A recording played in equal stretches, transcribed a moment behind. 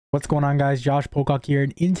What's going on, guys? Josh Pocock here,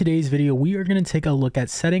 and in today's video we are going to take a look at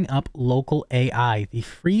setting up LocalAI, the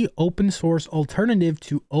free open source alternative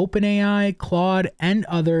to OpenAI, Claude, and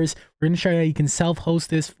others. We're going to show you how you can self-host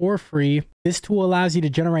this for free. This tool allows you to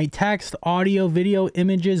generate text, audio, video,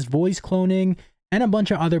 images, voice cloning, and a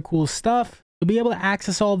bunch of other cool stuff. You'll be able to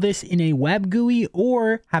access all this in a web GUI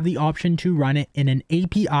or have the option to run it in an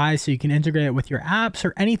API so you can integrate it with your apps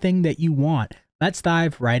or anything that you want. Let's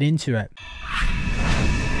dive right into it.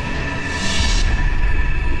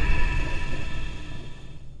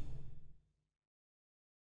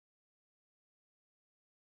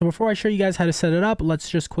 So before I show you guys how to set it up, let's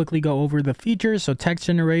just quickly go over the features. So text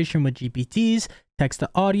generation with GPTs, text to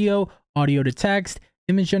audio, audio to text,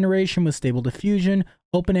 image generation with stable diffusion,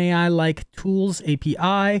 OpenAI-like tools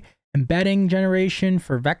API, embedding generation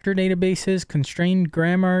for vector databases, constrained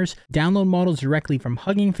grammars, download models directly from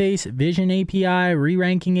Hugging Face, vision API,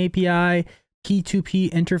 re-ranking API, P2P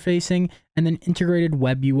interfacing, and then integrated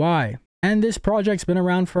web UI. And this project's been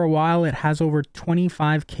around for a while. It has over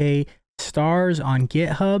 25K stars on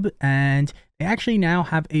GitHub, and they actually now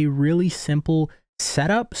have a really simple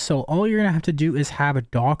setup. So all you're gonna have to do is have a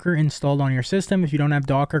Docker installed on your system. If you don't have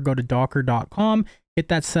Docker, go to docker.com, get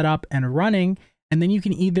that set up and running, and then you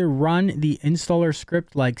can either run the installer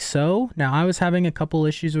script like so. Now I was having a couple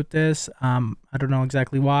issues with this. I don't know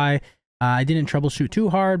exactly why. I didn't troubleshoot too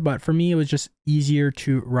hard, but for me it was just easier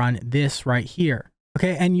to run this right here.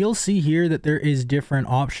 Okay, and you'll see here that there is different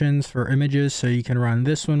options for images. So you can run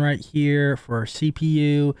this one right here for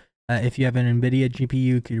CPU. If you have an NVIDIA GPU,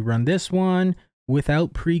 you could run this one.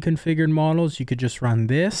 Without pre-configured models, you could just run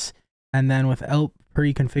this. And then without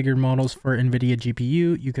pre-configured models for NVIDIA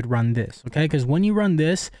GPU, you could run this, okay? Because when you run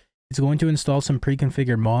this, it's going to install some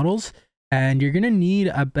pre-configured models. And you're going to need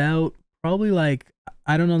about probably like,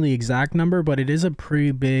 I don't know the exact number, but it is a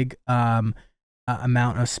pretty big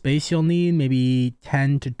amount of space you'll need, maybe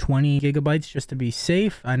 10 to 20 gigabytes just to be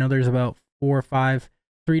safe. I know there's about 3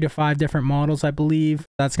 to 5 different models, I believe.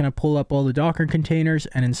 That's going to pull up all the Docker containers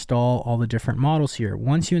and install all the different models here.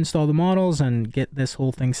 Once you install the models and get this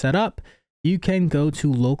whole thing set up, you can go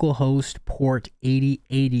to localhost port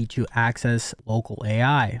 8080 to access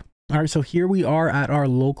LocalAI. All right, so here we are at our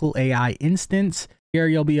LocalAI instance. Here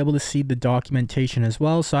you'll be able to see the documentation as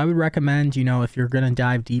well. So I would recommend, if you're going to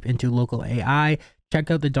dive deep into LocalAI, check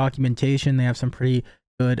out the documentation. They have some pretty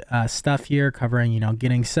good stuff here covering,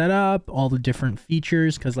 getting set up, all the different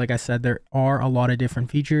features. Because like I said, there are a lot of different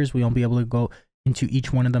features. We won't be able to go into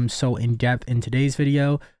each one of them so in depth in today's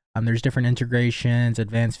video. There's different integrations,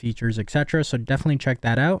 advanced features, etc. So definitely check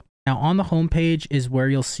that out. Now on the home page is where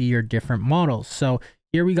you'll see your different models. So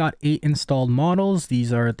here we got 8 installed models.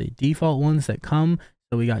 These are the default ones that come.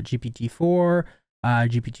 So we got GPT-4,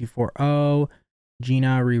 GPT-4o,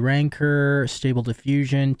 Gina Re-Ranker, Stable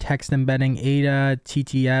Diffusion, Text Embedding Ada,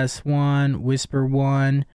 TTS1,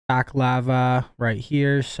 Whisper1, Lava right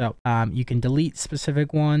here. So you can delete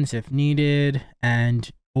specific ones if needed.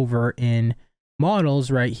 And over in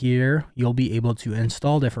models right here, you'll be able to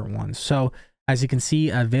install different ones. So as you can see,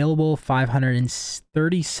 available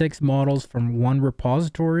 536 models from one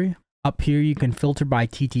repository. Up here, you can filter by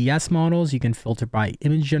TTS models. You can filter by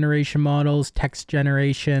image generation models, text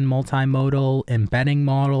generation, multimodal, embedding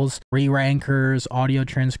models, re-rankers, audio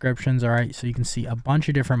transcriptions. All right, so you can see a bunch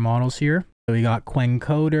of different models here. So we got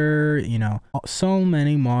Quencoder, so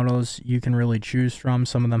many models you can really choose from.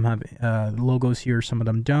 Some of them have logos here, some of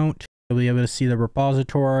them don't. You'll be able to see the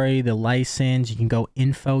repository, the license. You can go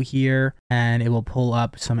info here and it will pull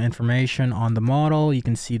up some information on the model. You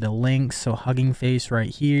can see the links. So Hugging Face right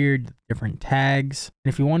here, different tags.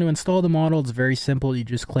 And if you want to install the model, it's very simple. You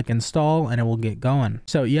just click install and it will get going.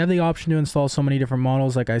 So you have the option to install so many different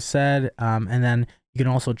models, like I said. And then you can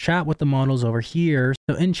also chat with the models over here.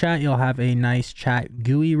 So in chat, you'll have a nice chat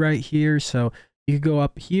GUI right here. So you could go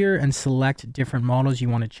up here and select different models you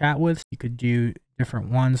want to chat with. You could do different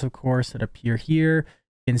ones, of course, that appear here.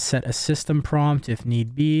 You can set a system prompt if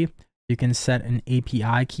need be. You can set an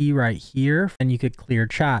API key right here, and you could clear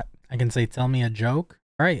chat. I can say, tell me a joke.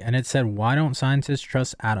 All right, and it said, why don't scientists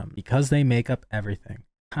trust Atom? Because they make up everything.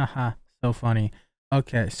 Haha, so funny.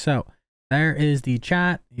 Okay, so there is the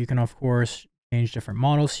chat. You can, of course, change different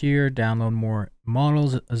models here, download more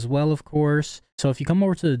models as well, of course. So if you come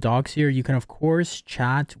over to the docs here, you can of course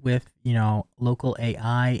chat with,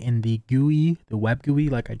 LocalAI in the GUI, the web GUI,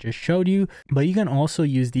 like I just showed you. But you can also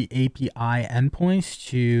use the API endpoints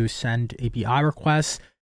to send API requests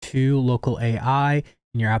to LocalAI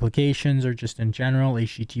in your applications or just in general,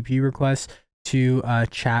 HTTP requests to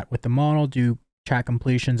chat with the model, do chat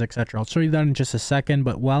completions, etc. I'll show you that in just a second.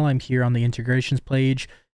 But while I'm here on the integrations page,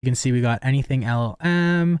 You can see we got anything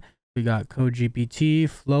LLM, we got CodeGPT,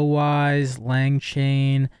 Flowwise,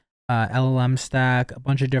 LangChain, LLM stack, a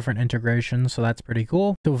bunch of different integrations. So that's pretty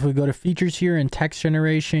cool. So if we go to features here in text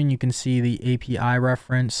generation, you can see the API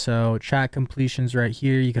reference. So chat completions right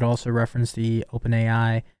here. You could also reference the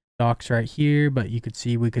OpenAI docs right here, but you could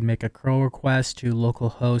see we could make a curl request to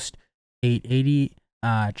localhost 880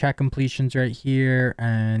 chat completions right here.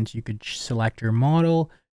 And you could select your model.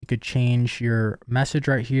 You could change your message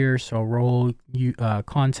right here. So role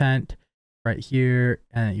content right here,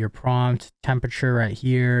 and your prompt temperature right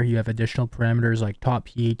here. You have additional parameters like top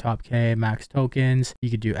P, top K, max tokens. You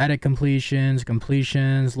could do edit completions,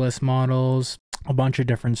 list models, a bunch of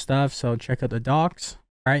different stuff. So check out the docs.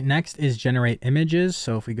 All right, next is generate images.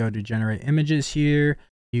 So if we go to generate images here,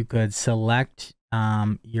 you could select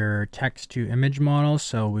your text to image model.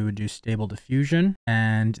 So we would do stable diffusion,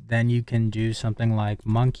 and then you can do something like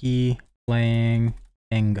monkey playing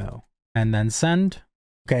bingo and then send.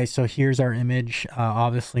 Okay, so here's our image.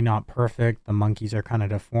 Obviously not perfect. The monkeys are kind of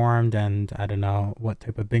deformed, and I don't know what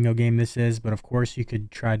type of bingo game this is, but of course you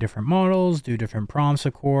could try different models, do different prompts,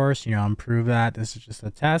 of course, you know, improve that. This is just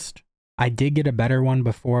a test. I did get a better one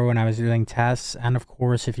before when I was doing tests. And of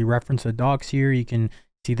course, if you reference the docs here, you can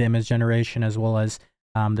see the image generation as well as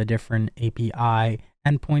the different API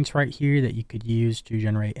endpoints right here that you could use to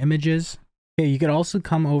generate images. Okay, you could also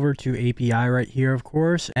come over to API right here, of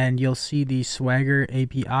course, and you'll see the Swagger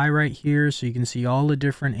API right here. So you can see all the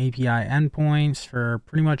different API endpoints for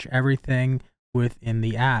pretty much everything within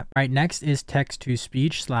the app. All right, next is text to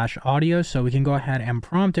speech / audio. So we can go ahead and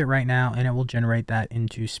prompt it right now, and it will generate that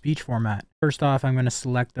into speech format. First off, I'm going to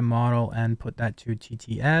select the model and put that to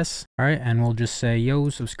TTS. All right, and we'll just say, yo,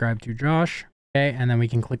 subscribe to Josh. Okay, and then we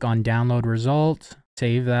can click on download result,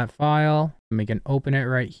 save that file, and we can open it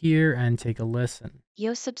right here and take a listen.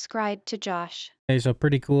 Yo, subscribe to Josh. Okay, so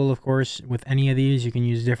pretty cool. Of course, with any of these, you can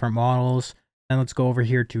use different models. And let's go over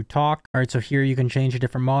here to talk. All right, so here you can change the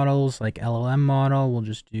different models, like LLM model. We'll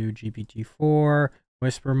just do GPT-4,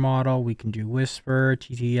 Whisper model. We can do Whisper,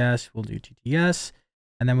 TTS. We'll do TTS.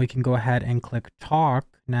 And then we can go ahead and click talk.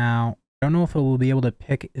 Now, I don't know if it will be able to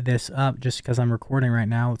pick this up just because I'm recording right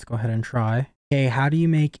now. Let's go ahead and try. Okay, how do you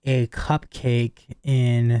make a cupcake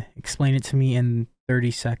explain it to me in 30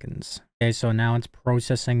 seconds? Okay, so now it's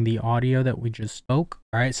processing the audio that we just spoke.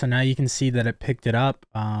 All right, so now you can see that it picked it up.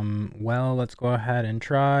 Well, let's go ahead and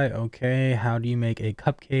try. Okay, how do you make a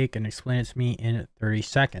cupcake and explain it to me in 30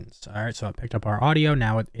 seconds? All right, so it picked up our audio.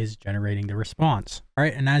 Now it is generating the response. All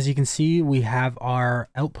right, and as you can see, we have our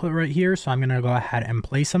output right here. So I'm gonna go ahead and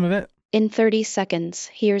play some of it. In 30 seconds,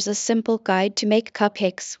 here's a simple guide to make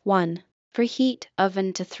cupcakes. 1. Preheat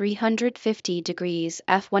oven to 350 degrees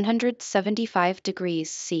F 175 degrees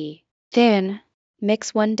C. Then,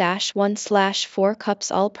 mix 1-1/4 cups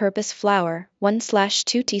all-purpose flour,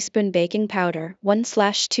 1/2 teaspoon baking powder,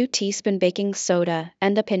 1/2 teaspoon baking soda,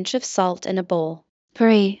 and a pinch of salt in a bowl.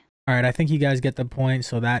 Puree. All right, I think you guys get the point.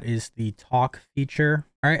 So that is the talk feature.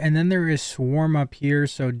 All right, and then there is swarm up here.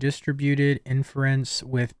 So distributed inference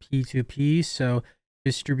with P2P. So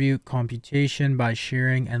distribute computation by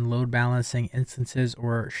sharing and load balancing instances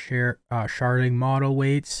or sharding model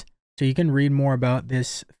weights. So you can read more about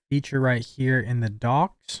this feature right here in the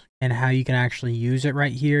docs and how you can actually use it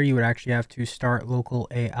right here. You would actually have to start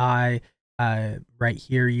LocalAI right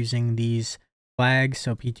here using these flags.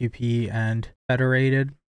 So P2P and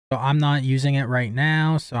federated. So I'm not using it right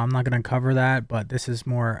now, so I'm not going to cover that, but this is a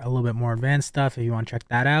little bit more advanced stuff if you want to check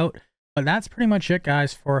that out. But that's pretty much it,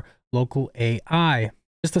 guys, for LocalAI.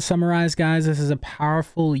 Just to summarize, guys, this is a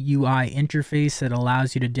powerful UI interface that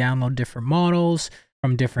allows you to download different models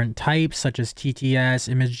from different types, such as TTS,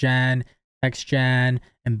 image gen, text gen,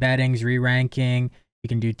 embeddings, re-ranking. You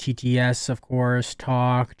can do TTS, of course,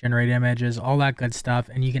 talk, generate images, all that good stuff.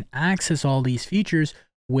 And you can access all these features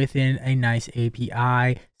within a nice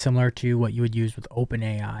API, similar to what you would use with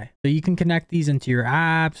OpenAI. So you can connect these into your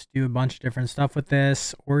apps, do a bunch of different stuff with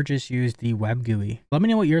this, or just use the web GUI. Let me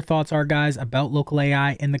know what your thoughts are, guys, about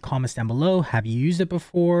LocalAI in the comments down below. Have you used it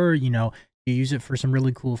before? You know, do you use it for some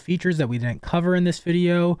really cool features that we didn't cover in this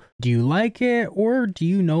video? Do you like it, or do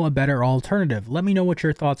you know a better alternative? Let me know what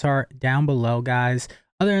your thoughts are down below, guys.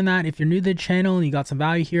 Other than that, if you're new to the channel and you got some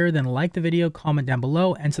value here, then like the video, comment down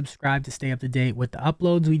below, and subscribe to stay up to date with the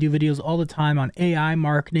uploads. We do videos all the time on AI,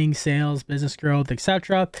 marketing, sales, business growth,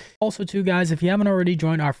 etc. Also, too, guys, if you haven't already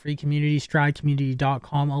joined our free community,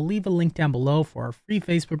 stridecommunity.com, I'll leave a link down below for our free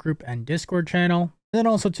Facebook group and Discord channel. And then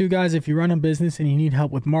also, too, guys, if you run a business and you need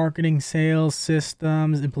help with marketing, sales,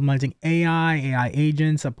 systems, implementing AI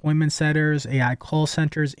agents, appointment setters, AI call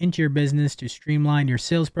centers into your business to streamline your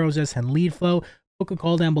sales process and lead flow, book a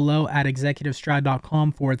call down below at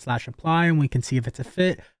executivestride.com/apply, and we can see if it's a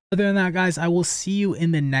fit. Other than that, guys, I will see you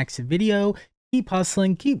in the next video. Keep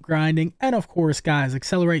hustling, keep grinding, and of course, guys,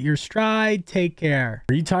 accelerate your stride. Take care.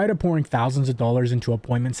 Are you tired of pouring thousands of dollars into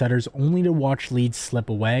appointment setters only to watch leads slip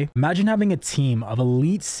away? Imagine having a team of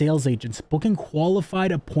elite sales agents booking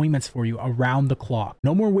qualified appointments for you around the clock.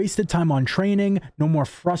 No more wasted time on training, no more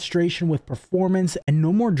frustration with performance, and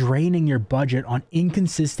no more draining your budget on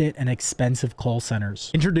inconsistent and expensive call centers.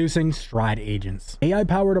 Introducing Stride Agents,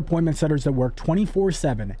 AI-powered appointment setters that work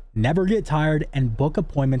 24/7, never get tired, and book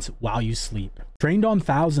appointments while you sleep. Trained on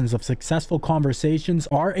thousands of successful conversations,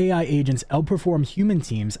 our AI agents outperform human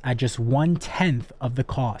teams at just 1/10 of the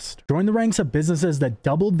cost. Join the ranks of businesses that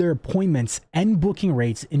doubled their appointments and booking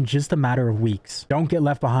rates in just a matter of weeks. Don't get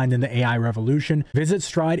left behind in the AI revolution. Visit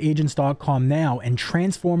strideagents.com now and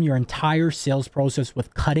transform your entire sales process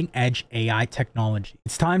with cutting-edge AI technology.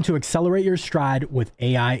 It's time to accelerate your stride with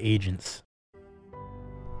AI agents.